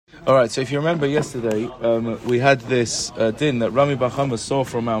All right, so if you remember yesterday, we had this din that Rami Bar Chama saw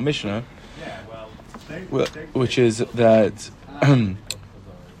from our Mishnah, which is that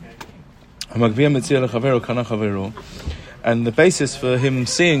and the basis for him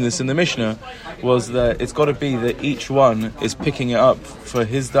seeing this in the Mishnah was that it's got to be that each one is picking it up for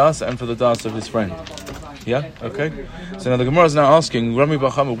his das and for the das of his friend. Yeah? Okay? So now the Gemara is now asking, Rami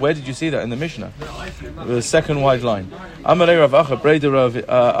Bar Chama, where did you see that in the Mishnah? The second wide line. Amalei Rav Acha, Breda Rav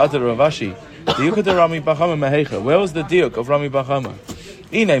Adar Rav Ashi, Diuk de Rami Bar Chama Mehecha. Where was the diuk of Rami Bar Chama?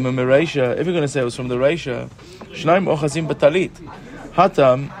 Inay Mereisha, if you're going to say it was from the Reisha, Shnayim Ochasim Batalit.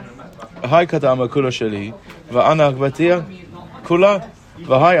 Hatam, Hai Kadama Kula Sheli, Va'ana Agbatia Kula,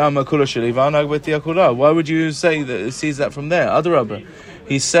 Vahai Ama Kula Sheli, Va'ana Agbatia Kula. Why would you say that it sees that from there? Adarabba.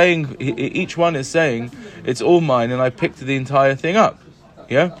 He's saying, each one is saying, it's all mine and I picked the entire thing up.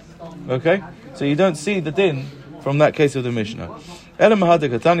 Yeah? Okay? So you don't see the din from that case of the Mishnah. Basically,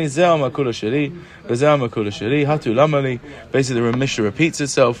 the Mishnah repeats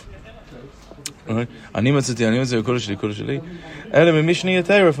itself. Right? From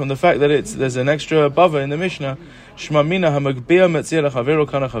the fact that there's an extra bava in the Mishnah.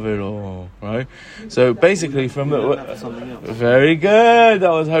 Right? So basically from the... Very good! I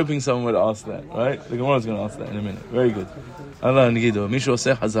was hoping someone would ask that. Right? The Gemara is going to ask that in a minute. Very good. Alright,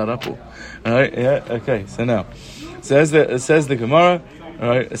 yeah, okay, so now it says the Gemara,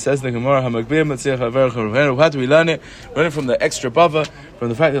 right? It says the Gemara, how do we learn it? Learn it from the extra bava, from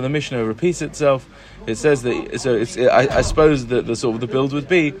the fact that the Mishnah repeats itself. It says that, so I suppose that the sort of the build would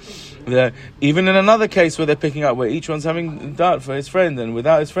be that even in another case where they're picking up, where each one's having dart for his friend, and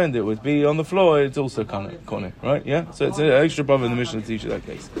without his friend it would be on the floor, it's also kone, right? Yeah? So it's an extra bava in the Mishnah to teach you that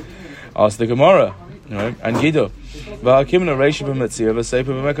case. Ask the Gemara, right? And Gido. But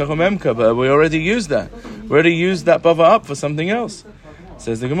we already used that. We already used that bava up for something else.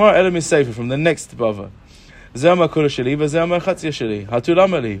 Says the Gemara, Elam is safer from the next bava.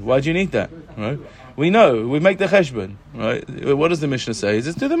 Why do you need that? Right? We know, we make the cheshbon. Right? What does the Mishnah say?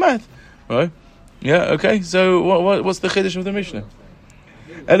 Just do the math. Right? Yeah, okay. So what's the chiddush of the Mishnah?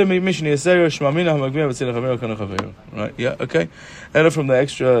 Right? Yeah, okay. Ella from the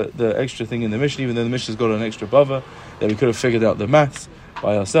extra thing in the Mishnah, even though the Mishnah's got an extra bava, that we could have figured out the maths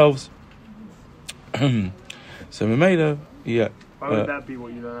by ourselves. So we made a Why would that be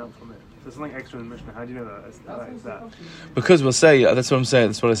what you learn out from it? There's something extra in the Mishnah. How do you know that is that? Because we'll say, that's what I'm saying,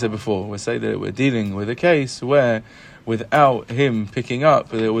 that's what I said before. We'll say that we're dealing with a case where without him picking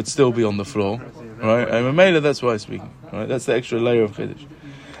up, it would still be on the floor. Right? And Mamela, that's why I'm speaking. Right? That's the extra layer of chiddush.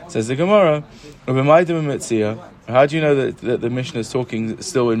 Says the Gemara, how do you know that the Mishnah is talking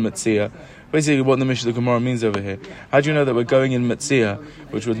still in Metzia? Basically, what the Mishnah, the Gemara means over here. How do you know that we're going in Metzia,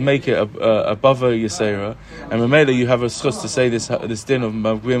 which would make it a bava yisera, and Mamela you have a schus to say this din of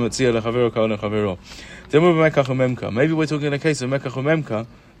Metzia lechavero kol lechavero. Then we're mekach umemka. Maybe we're talking in a case of mekach umemka,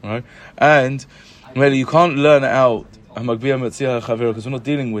 right? And Mamela you can't learn out Hamagbiya Metzia lechavero because we're not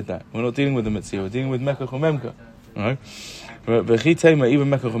dealing with that. We're not dealing with the Metzia. We're dealing with mekach umemka, right? If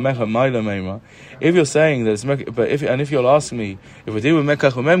you're saying that it's if you'll ask me if we deal with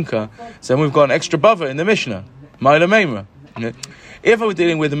mekach or memka, then we've got an extra bava in the Mishnah. If I were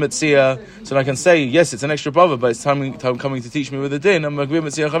dealing with the Metzia, so I can say yes, it's an extra bava, but it's time coming to teach me with the din.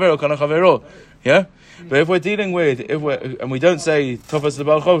 Yeah. But if we're dealing with, and we don't say Tofas the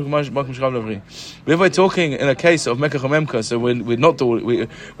Balchov, but if we're talking in a case of Mekach or Memka, so we're not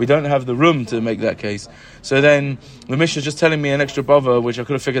we don't have the room to make that case. So then the Mishnah is just telling me an extra bother, which I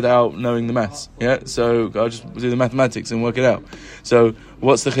could have figured out knowing the maths. Yeah, so I'll just do the mathematics and work it out. So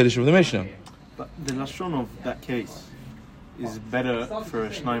what's the chiddush of the Mishnah? But the lashon of that case is better for a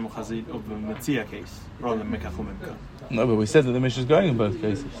Shnayim Ochazid of a Metzia case rather than Mekach or Memka. No, but we said that the Mishnah is going in both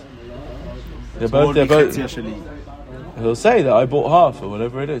cases. They're so both. He'll say that I bought half or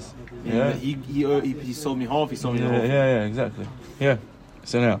whatever it is. Yeah. He sold me half. He sold me the whole. Yeah, exactly. Yeah.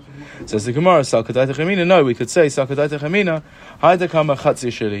 So now, says the Gemara, Salkadaita Chamina. No, we could say Salkadaita Chamina. Haida kama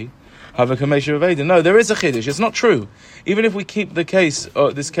chatzi sheli. Have a kamesha aveda. No, there is a chiddush. It's not true. Even if we keep the case,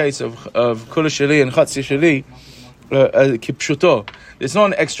 this case of kula sheli and chatzi sheli, kipshuto. It's not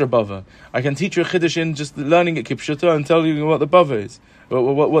an extra bava. I can teach you a chiddush in just learning it kipshuto and tell you what the bava is.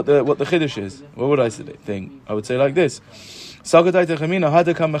 What the chiddush is. What would I think? I would say like this: Salkadaita chamina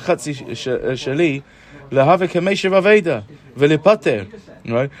hadakam chatzi sheli lahave kameshav aveda velipater.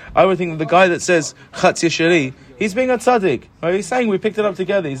 Right? I would think that the guy that says chatzi sheli, he's being a tzaddik. Right? He's saying we picked it up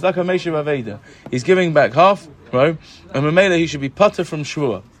together. He's like a meshav aveda. He's giving back half. Right? And Mamela he should be pater from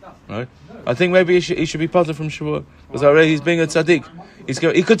shvua. Right? I think maybe he should be parted from Shavuot. Because already he's being a tzaddik.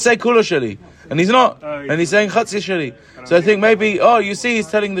 He could say Kula Shali, and he's not. And he's saying Chatzi Shali. So I think maybe, you see, he's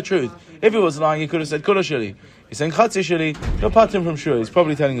telling the truth. If he was lying, he could have said Kula Shali. He's saying Chatzi Shali, don't part him from Shavuot. He's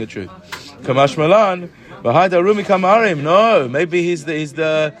probably telling the truth. Kamash Malan, Bahada Rumi Kamarim. No, maybe he's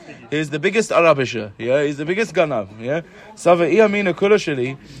the biggest Arabisha. Yeah, he's the biggest Ganav. Yeah. Sava Iyamina Kula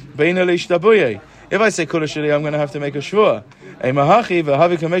Shali, Beina Leishtabuye. If I say Kula Shali, I'm going to have to make a Shvuah. So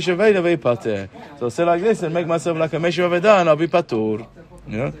I'll say like this and make myself like a Mesha Aveda and I'll be Patur.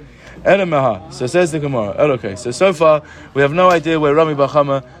 Yeah? So says the Gemara. Okay, so far we have no idea where Rami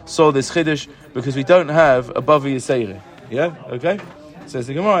Bachama saw this Chiddush because we don't have a Bavi Yisayre. Yeah? Okay? Says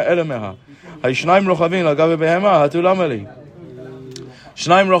the Gemara. Shnaim Rochavim al Gabe Behema Hatul Amali.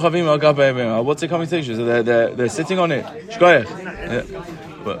 Shnaim Rochavim al Gabe Behema. What's the commentation? So they're sitting on it. Shkoyach. Yeah.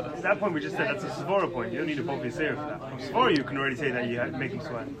 But at that point we just said that's a Svara point. You don't need a Bavi Yisayre for that. From Svara you can already say that you make him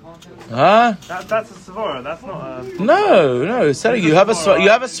sweat. Huh? That's a Svara. That's not a... No. It's telling you have a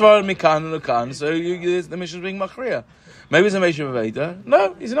Svara Mikan and Lukan, so the mission is being Machriya. Maybe it's a Mesha Veda.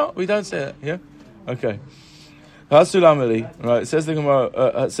 No, he's not. We don't say it. Yeah? Okay. Hasulamali. Right, it says the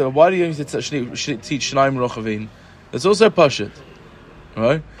Gemara, so why do you need to teach Shnaim Rochavim? It's also Pashut.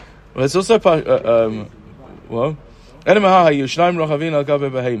 Right? Well, it's also well... Dan, I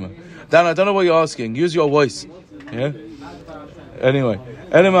don't know what you're asking. Use your voice. Yeah? Anyway.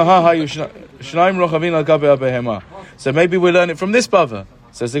 So maybe we learn it from this bava.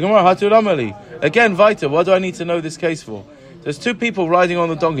 Says the Gemara, again, Vita, what do I need to know this case for? There's two people riding on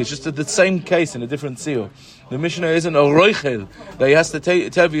the donkey. It's just the same case in a different seal. The Mishnah isn't a roichel that he has to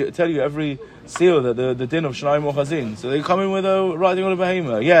tell you every seal that the din of Shnayim Oachzin. So they come in with riding on a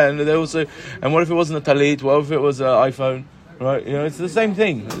behemoth. Yeah, and they also. And what if it wasn't a talit? What if it was an iPhone? Right? You know, it's the same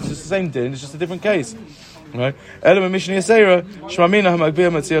thing. It's just the same din. It's just a different case. Right? So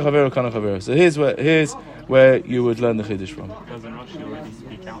here's where you would learn the chiddush from. Doesn't Rashi already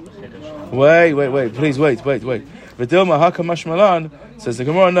speak out the chiddush? Wait. Please wait. V'dilma hakamash malan, says the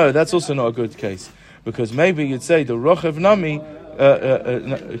Gemara. No, that's also not a good case because maybe you'd say the rochev nami, the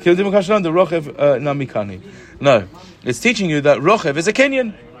rochev nami kani. No, it's teaching you that rochev is a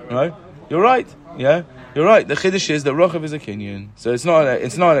kinyan. Right? You're right. Yeah, you're right. The chiddush is that rochev is a kinyan, so it's not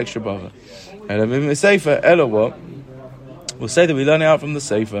an extra bother. And sefer elo what? We'll say that we learn it out from the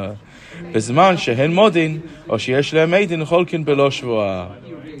sefer. Bezman shehen modin or sheyesh lehem eidin cholkin belo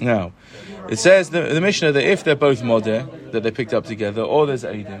shvoah. Now. It says the Mishnah that if they're both modeh, that they picked up together, or there's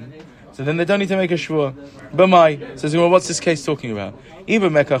Eidim, so then they don't need to make a shvua. B'mai says, well, what's this case talking about? If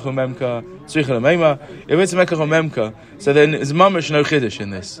it's mekach or memka, so then there's mamash no chiddush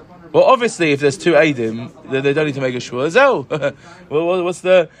in this. Well, obviously, if there's two Eidim, then they don't need to make a shvua. Zel. Well, we've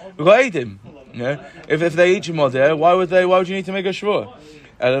got Eidim. Yeah? If they each modeh, why would you need to make a shvua?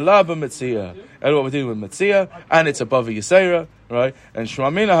 Elah b'metzia. And what we're doing with Metzia, and it's above a Yisera, right? And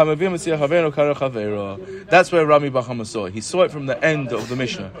Shmamina Hamavim Metzia Chavero Kara Chavero. That's where Rami Bachama saw it. He saw it from the end of the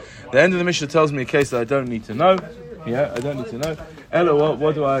Mishnah. The end of the Mishnah tells me a case that I don't need to know. Yeah, I don't need to know. Ella,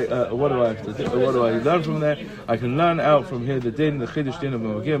 what do I have to do? What do I learn from there? I can learn out from here the din, the Chiddush din of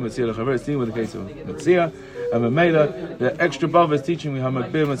Mavagir Metzia Chavero. It's dealing with the case of Metzia. And Mamela, the extra Bav is teaching me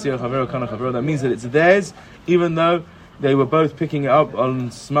Hamavim Metzia Chavero Kara Chavero. That means that it's theirs, even though they were both picking it up on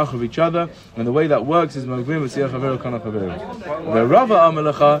smach of each other, and the way that works is Magvim V'Siyach Chaveru Kana Chaveru. The Rava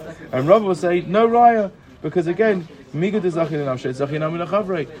Amalecha, and Rava will say no raya, because again, Migud is Zachin Nafshe, Zachin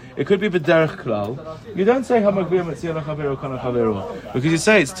Amalechavrei. It could be B'derech Klal. You don't say Hamagvim V'Siyach Chaveru Kana Chaveru, because you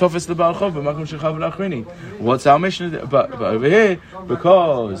say it's Tofes L'Baal Chov B'Makom Shechav L'Achrini. What's our mission? But over here,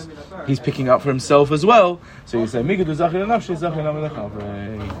 because he's picking up for himself as well, so you say Migud is Zachin Nafshe, Zachin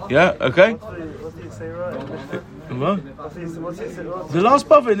Amalechavrei. Yeah, okay. What do you say right? What? The last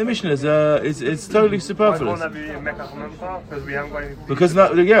buffer in the Mishnah is it's totally superfluous. Because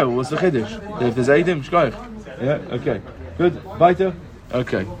what's the chiddush? If there's Eidim, shkoyach. Yeah, okay, good. Weiter.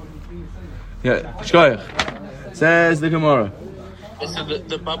 Okay. Yeah, shkoyach. Says the Gemara. So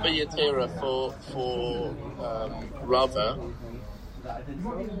the Baba Yatera for Rava.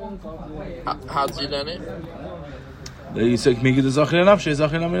 How do you learn it? You say Migid Zachin Nafshe,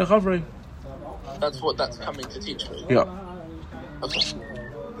 Zachin Amil Chavrei. That's what that's coming to teach me. Yeah. Okay.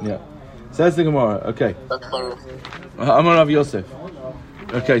 Yeah. Says the Gemara. Okay. Amar Rav Yosef.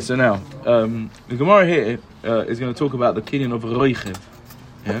 Okay, so now the Gemara here is going to talk about the kinyan of roichev.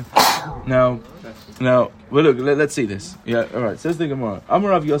 Yeah. Now, well, look. Let's see this. Yeah. All right. Says the Gemara.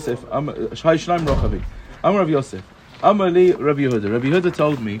 Amar Rav Yosef. Shnaim Rochavi. Amar Rav Yosef. Amar li Rabbi Yehuda. Rabbi Yehuda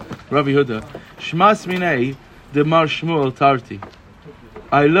told me. Rabbi Yehuda. Shmas minei demar Shmuel tarti.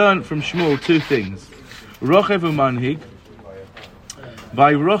 I learned from Shmuel two things. Rochev u'manhig,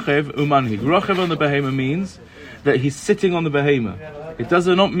 by rochev umanhig. Rochev on the behema means that he's sitting on the behema. It does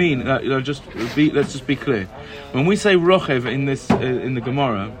not mean let's just be clear. When we say rochev in the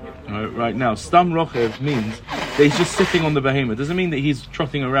Gemara right now, stam rochev means that he's just sitting on the behema. It doesn't mean that he's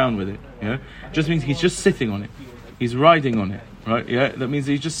trotting around with it. Yeah, it just means he's just sitting on it. He's riding on it. Right? Yeah, that means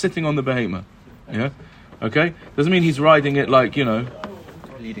he's just sitting on the behema. Yeah, okay. Doesn't mean he's riding it like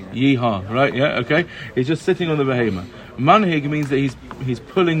leading it. Yeehaw. Right? Yeah, okay. He's just sitting on the behema. Manhig means that he's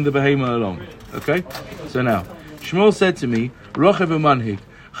pulling the behema along. Okay. So now, Shmuel said to me, Rochev u'manhig,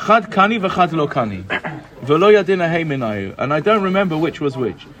 chad kani v'chad lo kani, v'lo yadina heimenayu, and I don't remember which was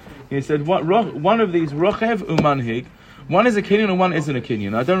which. He said, one of these Rochev u'manhig, one is a kinyan and one isn't a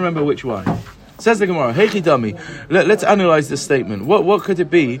kinyan. I don't remember which one. Says the Gemara, Heichi Dami. Let's analyze this statement. What could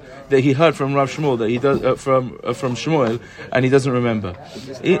it be that he heard from Rav Shmuel that he does from Shmuel and he doesn't remember?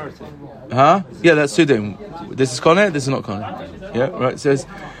 Yeah, that's Sudim. This is Koneh. This is not Koneh. Yeah, right. It says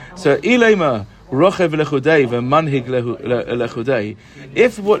so. Ilema rochev lechudei v'manhig lechudei.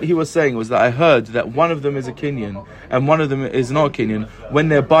 If what he was saying was that I heard that one of them is a kinyan and one of them is not a kinyan when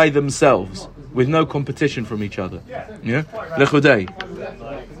they're by themselves with no competition from each other. Yeah, lechudei.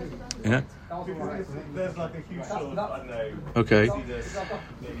 Yeah. Okay.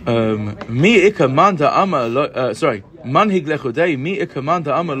 Mi ikamanda ama manhig lechudei mi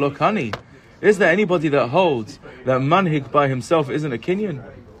ikamanda ama lokani. Is there anybody that holds that manhig by himself isn't a kinyan?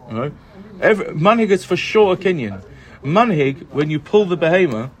 Right? Manhig is for sure a kinyan. Manhig, when you pull the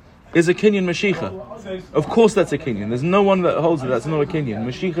behema, is a kinyan mashicha. Of course that's a kinyan. There's no one that holds it that's not a kinyan.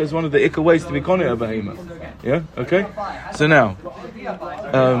 Mashicha is one of the ikka ways to be koneh a behema. Yeah? Okay? So now,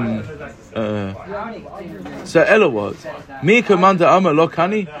 so Ella was Mi commander Amar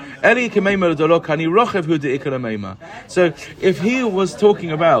Lokani, Eli Kamema Lokani, Rochev Hu de Ikalamema. So if he was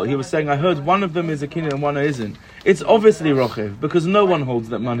talking about, he was saying, I heard one of them is a kinyan and one isn't, it's obviously Rochev, because no one holds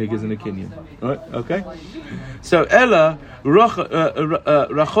that manhig isn't a kinyan. Right? Okay? So Ella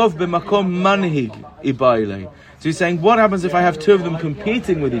Rachov b'makom manhig ibaile. So he's saying, what happens if I have two of them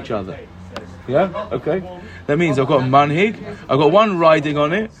competing with each other? Yeah? Okay? That means I've got a manhig, I've got one riding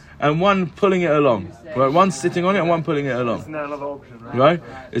on it, and one pulling it along. Right? One sitting on it and one pulling it along. Isn't that another option, right?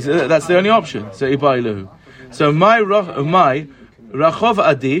 That's the only option. So ibailuhu. So my rachov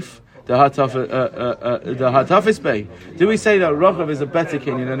adif, the hatafis bay. Do we say that rachov is a better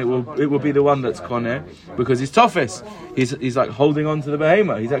kinyan and it will be the one that's koneh because he's tofis? He's like holding on to the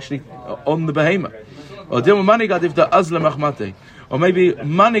behema. He's actually on the behema. Or dilma manig adif the azla machmate. Or maybe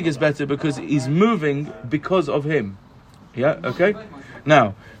manig is better because he's moving because of him. Yeah. Okay.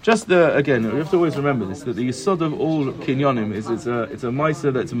 Now, just again, you have to always remember this, that the yesod of all kinyonim is it's a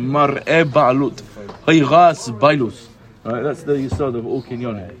ma'aser that's mar'e ba'alut, hayras bailus. Right, that's the yesod of all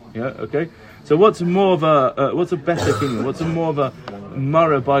kinyonim. Yeah, okay. So what's more of what's a better kinyon? What's a more of a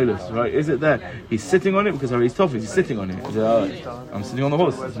mar'e bailus? Right? Is it that he's sitting on it because he's tough? He's sitting on it. Is it, I'm sitting on the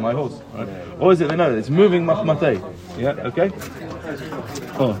horse. It's my horse. Right? Or is it no? It's moving machmatei. Yeah, okay.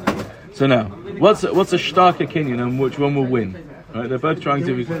 Oh, so now what's a starker kinyon and which one will win? Right, they're both trying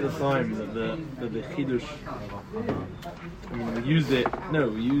to. At the time that the chidush, we used it. No,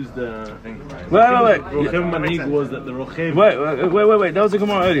 we used the. Wait. Rochev manhig was that the rochev. Wait. That was a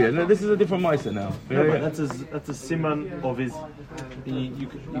Gemara earlier. No, this is a different ma'aser now. Yeah, but that's a siman of his. You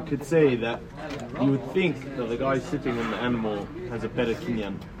could say that you would think that the guy sitting on the animal has a better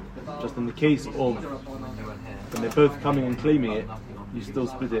kinyan. Just in the case of when they're both coming and claiming it, you still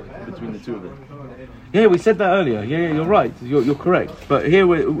split it between the two of them. Yeah, we said that earlier. Yeah, you're right. You're correct. But here,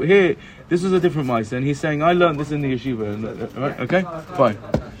 this was a different ma'aser, and he's saying, I learned this in the yeshiva. Right? Okay, fine.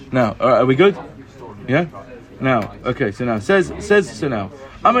 Now, are we good? Yeah. Now, okay. So now says so now.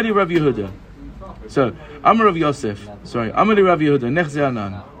 Amali Rav Yehuda. So Amar Rav Yosef. Sorry, Amali Rav Yehuda. Nechze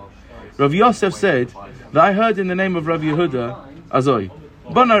Anan. Rav Yosef said that I heard in the name of Rav Yehuda Azoi.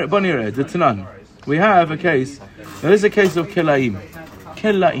 Bonire the Tanan. We have a case. Now this is a case of kilaim.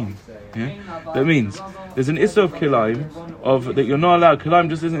 Yeah? That means there's an issue of kilaim of that you're not allowed. Kilaim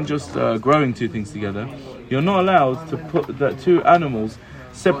just isn't just growing two things together. You're not allowed to put that two animals,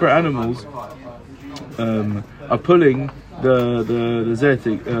 separate animals, are pulling the zeh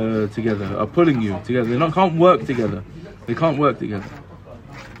together. Are pulling you together. They can't work together. They can't work together.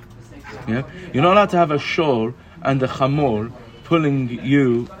 Yeah, you're not allowed to have a shor and a chamor pulling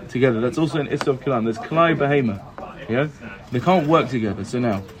you together. That's also an issue of kilaim. There's klai behema. Yeah, they can't work together. So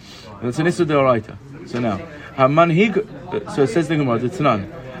now. That's an issue deoraita. So now, hamanhig. So it says the Gemara, the Tanan.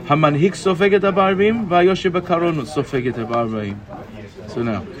 Hamanhig sofeget abarvim, vayoshe bekaron sofeget abarvim. So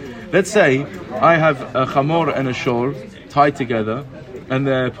now, let's say I have a chamor and a shor tied together, and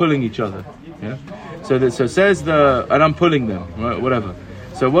they're pulling each other. Yeah. So So says and I'm pulling them, right? Whatever.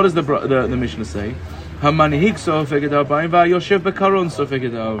 So what does the Mishnah say?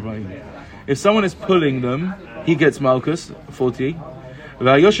 If someone is pulling them, he gets malchus 40. And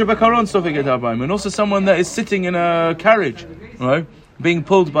also someone that is sitting in a carriage, right, being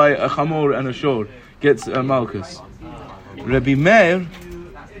pulled by a chamor and a shor, gets a malchus. Rabbi Meir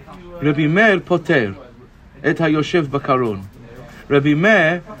poter et hayoshev bakaron. Rabbi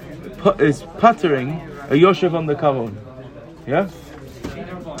Meir is pattering a yoshev on the karon. Yeah?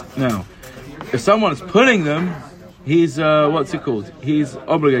 Now, if someone's pulling them, he's, what's it called? He's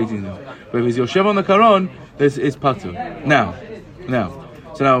obligating them. But if he's yoshev on the karon, it's patur.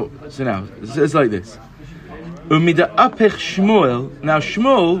 So now, it's like this. Umida apech Shmuel. Now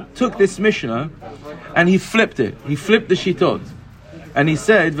Shmuel took this Mishnah and he flipped it. He flipped the shitot. And he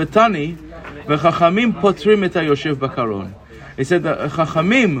said, V'tani, v'chachamim potrim et hayoshev bakaron. He said that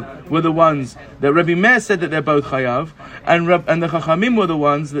Chachamim were the ones that Rabbi Meir said that they're both chayav, and the Chachamim were the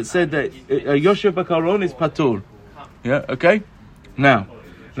ones that said that Yoshev Bakaron is patur. Yeah, okay. Now,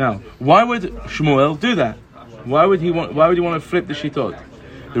 why would Shmuel do that? Why would he want to flip the shitot?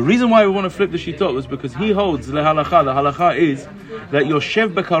 The reason why we want to flip the shitot was because he holds the halacha. The halacha is that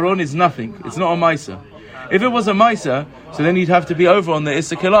Yoshev Bakaron is nothing. It's not a ma'isa. If it was a ma'isa, so then you'd have to be over on the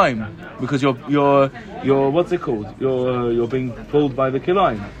Issa Kilayim, because you're what's it called? You're being pulled by the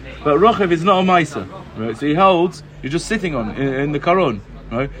Kilayim. But Rochev is not a ma'isa, right? So he holds, you're just sitting on in the Karon,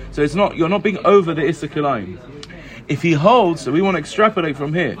 right? So you're not being over the Issa Kilayim. If he holds, so we want to extrapolate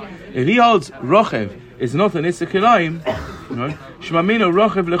from here. If he holds Rochev is not an Issa Kilayim, right? Shmamina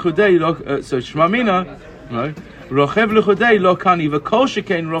Rochev lechudei so Shmamina, right? Rochev lechudei lo kani v'kol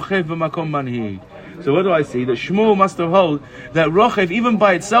shekain Rochev v'makom manhig. So what do I see? That Shmuel must have held that Rochev, even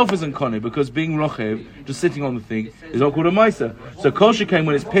by itself, isn't Koneh, because being Rochev, just sitting on the thing, is not called a Maisa. So Kol Shekain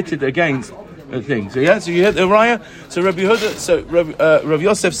when it's pitted against a thing. So you heard the Raya? So Rabbi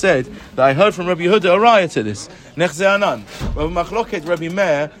Yosef said that I heard from Rabbi Yehuda a Raya to this. Nechze Anan. Rabbi Machloket, Rabbi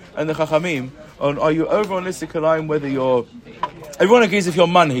Meir, and the Chachamim, on are you over on Issa Kilayim, whether you're... Everyone agrees if you're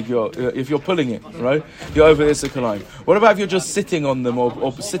manhig, if you're pulling it, right? You're over Issa Kilayim. What about if you're just sitting on them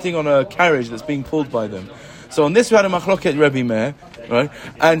or sitting on a carriage that's being pulled by them? So on this we had a machloket Rebbe Meir, right?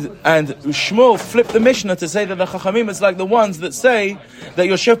 And Shmuel flipped the Mishnah to say that the Chachamim is like the ones that say that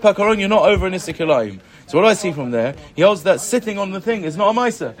Yoshev Pakaron, you're not over in Issa Kilayim. So what do I see from there? He holds that sitting on the thing is not a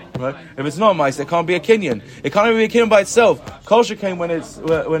Maisa, right? If it's not a Maisa, it can't be a Kinyan. It can't even be a Kinyan by itself. Kol Shekain when it's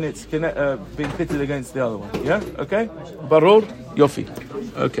being pitted against the other one. Yeah? Okay? Barur? Yofi.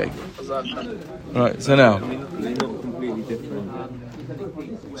 Okay. Right, so now. They're not completely different.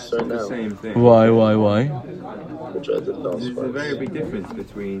 So The now, same thing. Why? which I did last There's a one. very big difference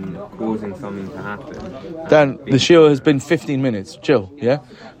between causing something to happen. Dan, the shiur has been 15 minutes. Chill, yeah?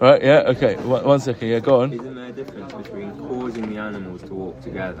 Right, yeah? Okay, one second, yeah, go on. Isn't there a difference between causing the animals to walk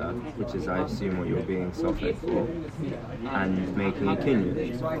together, which is, I assume, what you're being softened for, and making a kinyan?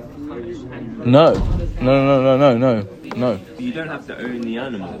 No. You don't have to own the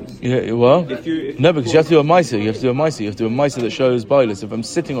animals. Yeah, well, If no, because you have to do a Maisa. You have to do a Maisa that shows Bailis. If I'm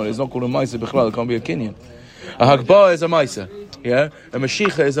sitting on it, it's not called a Maisa Bichlal. It can't be a Kinyan. A Hagbah is a Maisa, yeah? A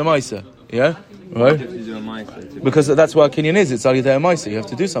Mashicha is a Maisa, yeah? Right? You have to do a Maisa to Because that's what a Kinyan is. It's Alidei a Maisa. You have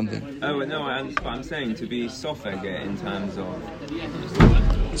to do something. Oh, no, but I'm saying to be sofeg in terms of...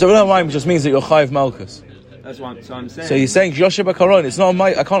 So no rhyme just means that you're Chayiv Malchus. That's what I'm saying. So you're saying Yosheb Bakaron, it's not a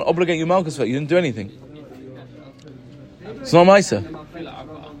Maisa. I can't obligate you Malchus for it. You didn't do anything. It's not a Maisa.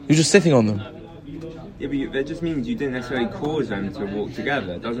 You're just sitting on them. Yeah, but that just means you didn't necessarily cause them to walk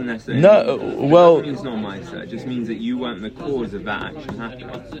together. It doesn't necessarily... No, well... It doesn't mean it's not Maisa. It just means that you weren't the cause of that action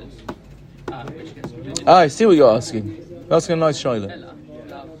happening. I see what you're asking. You're asking a nice shaila.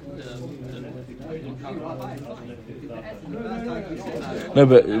 No,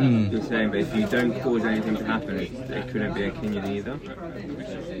 but... You're saying, but if you don't cause anything to happen, it couldn't be a kinyan either?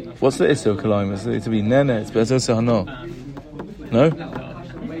 What's the Issa Kilayim? It's to be Nene, it's also Hana. No?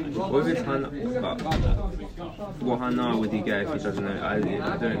 What if it's Hana? What Hana would he get if he doesn't know? I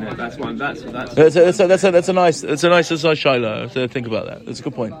don't know. That's a nice shaila to think about that. That's a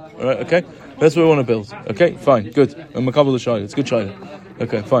good point. All right, okay? That's what we want to build. Okay, fine, good. I'm a couple of shaila. It's a good shaila.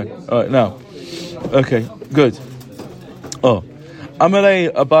 Okay, fine. All right, now. Okay, good. Oh.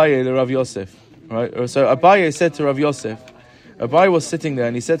 Amalei Abaye to Rav Yosef. Right? So Abaye said to Rav Yosef, Abaye was sitting there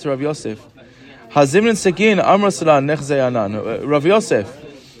and he said to Rav Yosef, Hazimrin Segin Amrasalan Nechze Anan. Rav Yosef,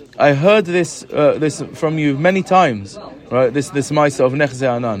 I heard this from you many times, right? This Maisa of Nechze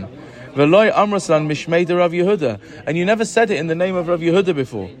Anan. Veloy Amrasalan Mishmei de Rav Yehuda. And you never said it in the name of Rav Yehuda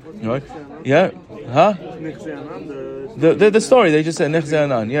before. Right? Yeah? Huh? Nechze The story, they just said Nechze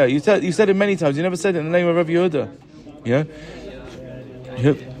Anan. Yeah, you said it many times. You never said it in the name of Rav Yehuda. Yeah?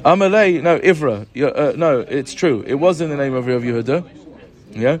 Amalei, no, Ivra. No, it's true. It was in the name of Rav Yehuda.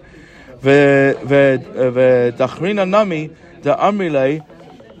 Yeah? Dachrina Nami, the Amrilei,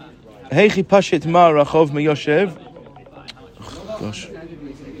 Heichi Pashit Ma Rachov Me Yoshev. Gosh.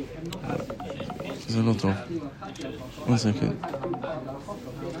 There's a lot of. 1 second. I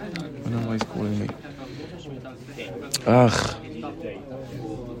don't know why he's calling me.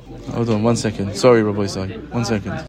 Hold on 1 second. Sorry, Rabbi Sai. 1 second.